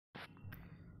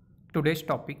Today's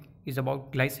topic is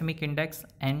about glycemic index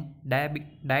and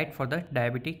diet for the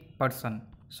diabetic person.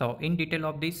 So in detail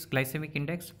of this glycemic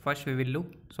index, first we will look.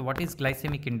 So what is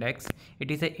glycemic index?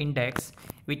 It is an index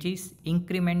which is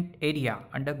increment area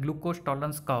under glucose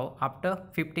tolerance curve after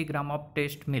 50 gram of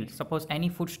test meal. Suppose any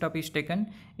foodstuff is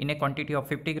taken in a quantity of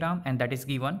 50 gram and that is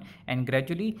given, and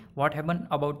gradually what happen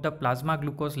about the plasma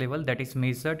glucose level that is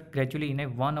measured gradually in a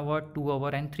 1 hour, 2 hour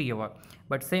and 3 hour.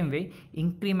 But same way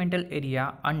incremental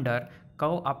area under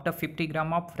curve after 50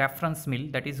 gram of reference meal,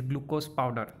 that is glucose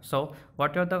powder. So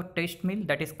what are the test meal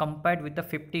that is compared with the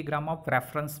 50 gram of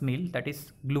reference meal, that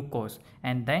is glucose,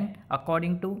 and then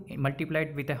according to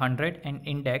multiplied with 100 and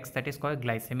index, that is called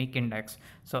glycemic index.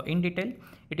 So in detail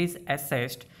it is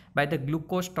assessed by the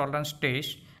glucose tolerance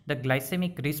test. The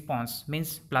glycemic response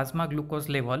means plasma glucose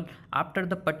level after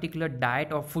the particular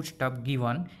diet or foodstuff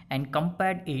given, and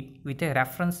compared it with a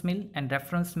reference meal, and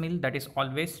reference meal that is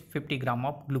always 50 gram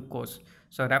of glucose.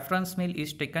 So reference meal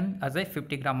is taken as a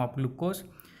 50 gram of glucose.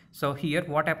 So here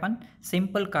what happened,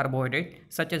 simple carbohydrate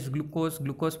such as glucose,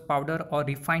 glucose powder or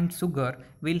refined sugar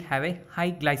will have a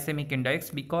high glycemic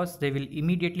index because they will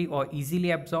immediately or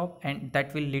easily absorb, and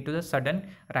that will lead to the sudden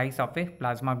rise of a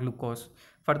plasma glucose.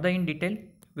 Further in detail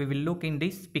we will look in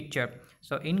this picture.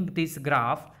 So in this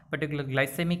graph, particular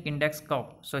glycemic index curve,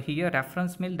 so here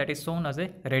reference meal that is shown as a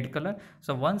red color.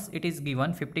 So once it is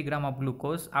given 50 gram of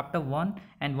glucose, after 1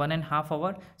 and 1.5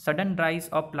 hour sudden rise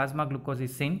of plasma glucose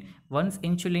is seen. Once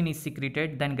insulin is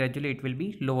secreted, then gradually it will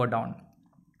be lower down.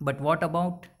 But what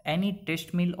about any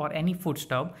test meal or any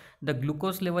foodstuff? The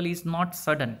glucose level is not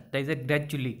sudden, there is a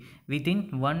gradually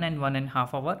within 1 and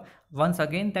 1.5 hour. Once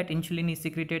again that insulin is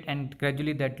secreted and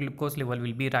gradually that glucose level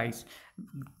will be rise.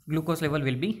 Glucose level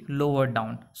will be lowered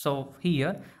down. So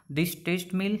here this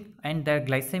test meal and their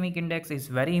glycemic index is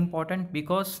very important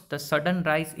because the sudden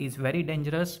rise is very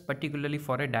dangerous, particularly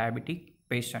for a diabetic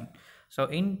patient. So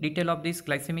in detail of this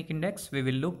glycemic index we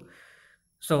will look.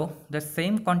 So the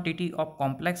same quantity of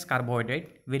complex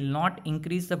carbohydrate will not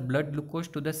increase the blood glucose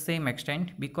to the same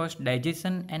extent because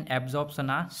digestion and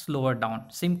absorption are slower down.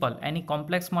 Simple, any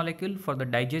complex molecule for the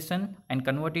digestion and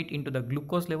convert it into the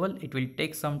glucose level, it will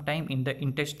take some time in the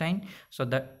intestine. So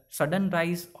the sudden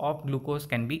rise of glucose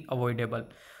can be avoidable.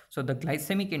 So the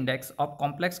glycemic index of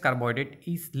complex carbohydrate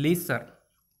is lesser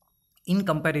in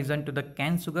comparison to the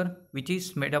cane sugar, which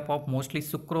is made up of mostly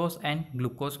sucrose and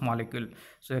glucose molecule.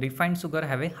 So refined sugar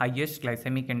have a highest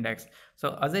glycemic index.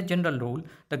 So as a general rule,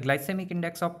 the glycemic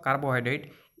index of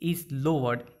carbohydrate is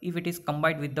lowered if it is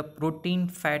combined with the protein,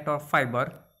 fat or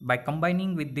fiber. By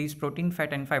combining with these protein,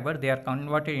 fat and fiber, they are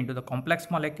converted into the complex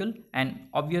molecule, and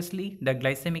obviously the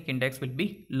glycemic index will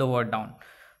be lowered down.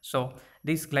 So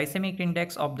this glycemic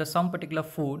index of the some particular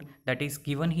food that is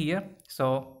given here.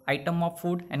 So item of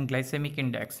food and glycemic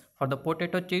index for the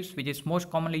potato chips, which is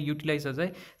most commonly utilized as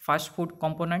a fast food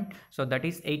component, so that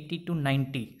is 80 to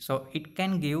 90. So it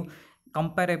can give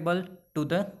comparable to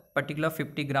the particular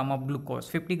 50 gram of glucose.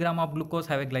 50 gram of glucose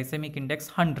have a glycemic index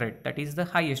 100, that is the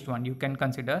highest one you can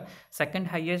consider. Second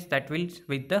highest that will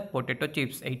with the potato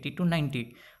chips 80 to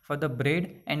 90. For the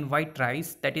bread and white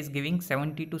rice, that is giving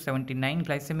 70 to 79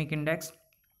 glycemic index.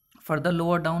 Further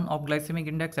lower down of glycemic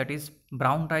index, that is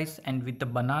brown rice and with the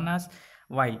bananas,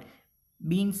 while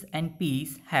beans and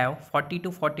peas have 40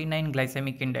 to 49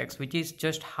 glycemic index, which is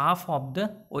just half of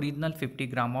the original 50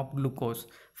 gram of glucose.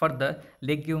 For the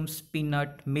legumes,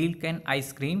 peanut, milk and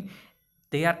ice cream,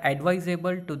 they are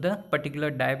advisable to the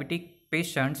particular diabetic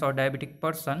patients or diabetic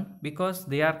person because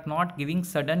they are not giving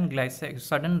sudden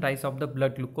rise of the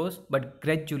blood glucose, but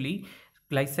gradually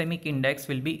glycemic index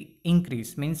will be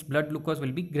increased, means blood glucose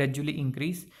will be gradually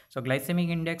increased. So glycemic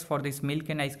index for this milk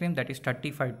and ice cream, that is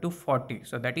 35 to 40.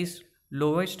 So that is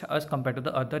lowest as compared to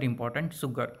the other important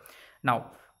sugar.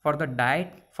 Now for the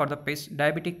diet for the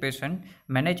diabetic patient,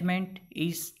 management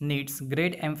needs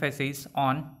great emphasis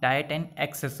on diet and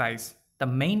exercise. The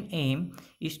main aim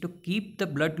is to keep the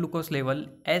blood glucose level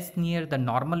as near the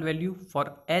normal value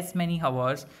for as many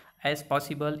hours as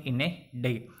possible in a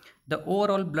day. The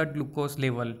overall blood glucose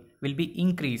level will be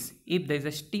increased if there is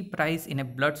a steep rise in a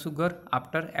blood sugar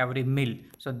after every meal.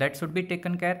 So that should be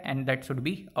taken care and that should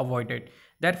be avoided.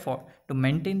 Therefore, to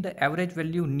maintain the average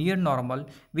value near normal,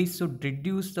 we should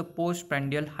reduce the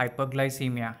postprandial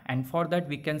hyperglycemia, and for that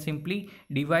we can simply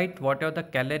divide whatever the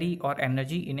calorie or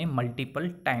energy in a multiple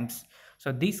times.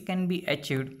 So this can be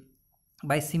achieved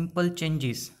by simple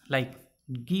changes like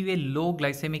give a low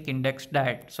glycemic index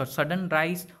diet. So sudden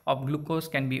rise of glucose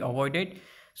can be avoided.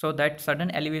 So that sudden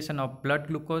elevation of blood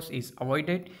glucose is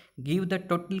avoided. Give the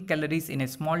total calories in a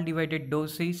small divided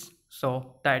doses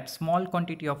So that small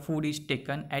quantity of food is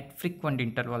taken at frequent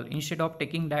interval. Instead of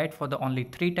taking diet for the only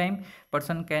 3 time,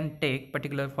 person can take,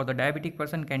 particular for the diabetic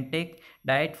person, can take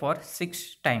diet for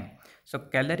 6 time. So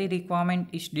calorie requirement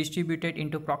is distributed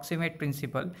into proximate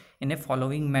principle in a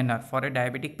following manner. For a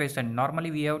diabetic patient,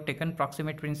 normally we have taken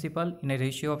proximate principle in a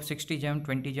ratio of 60 gram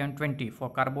 20 gram 20 for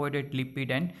carbohydrate,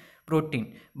 lipid and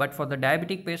protein. But for the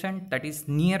diabetic patient, that is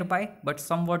nearby but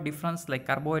somewhat difference, like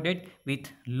carbohydrate with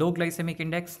low glycemic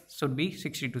index should be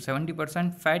 60 to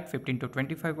 70%, fat 15 to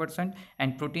 25%,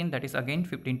 and protein, that is again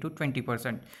 15 to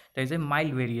 20%. There is a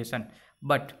mild variation.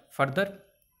 But further,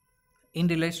 in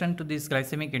relation to this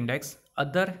glycemic index,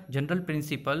 other general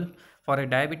principle for a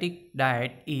diabetic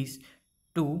diet is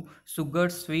to sugar,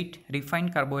 sweet,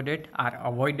 refined carbohydrate are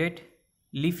avoided.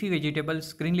 Leafy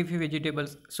vegetables, green leafy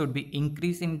vegetables should be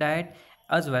increased in diet,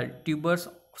 as well tubers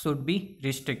should be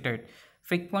restricted.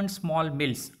 Frequent small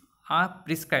meals are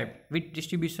prescribed with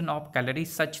distribution of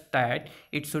calories such that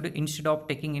it should, instead of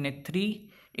taking in a 3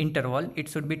 interval, it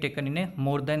should be taken in a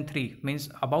more than 3, means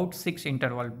about 6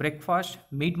 interval. Breakfast,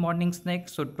 mid morning snack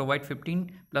should provide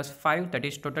 15 plus 5, that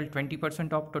is total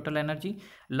 20% of total energy.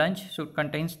 Lunch should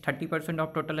contains 30%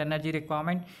 of total energy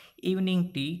requirement.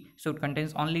 Evening tea should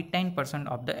contains only 10%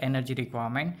 of the energy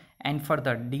requirement, and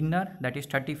further dinner, that is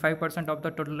 35% of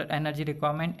the total energy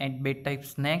requirement, and bedtime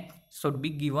snack should be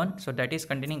given, so that is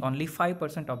containing only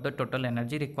 5% of the total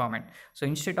energy requirement. So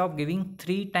instead of giving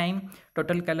 3 time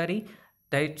total calorie,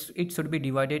 that it should be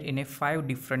divided in a 5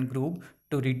 different group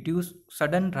to reduce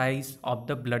sudden rise of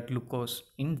the blood glucose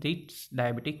in this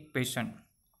diabetic patient.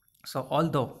 So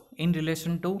although in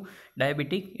relation to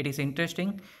diabetic, it is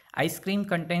interesting, ice cream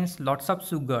contains lots of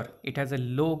sugar, it has a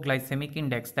low glycemic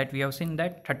index, that we have seen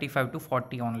that 35 to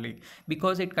 40 only,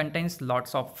 because it contains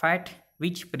lots of fat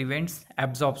which prevents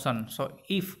absorption. So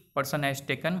if person has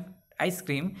taken ice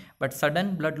cream, but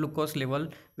sudden blood glucose level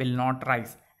will not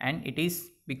rise, and it is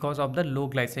because of the low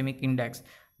glycemic index.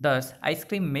 Thus, ice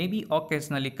cream may be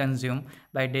occasionally consumed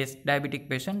by this diabetic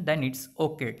patient, then it's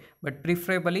okay. But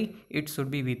preferably, it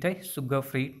should be with a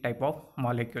sugar-free type of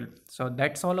molecule. So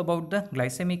that's all about the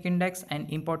glycemic index and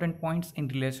important points in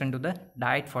relation to the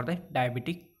diet for the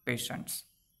diabetic patients.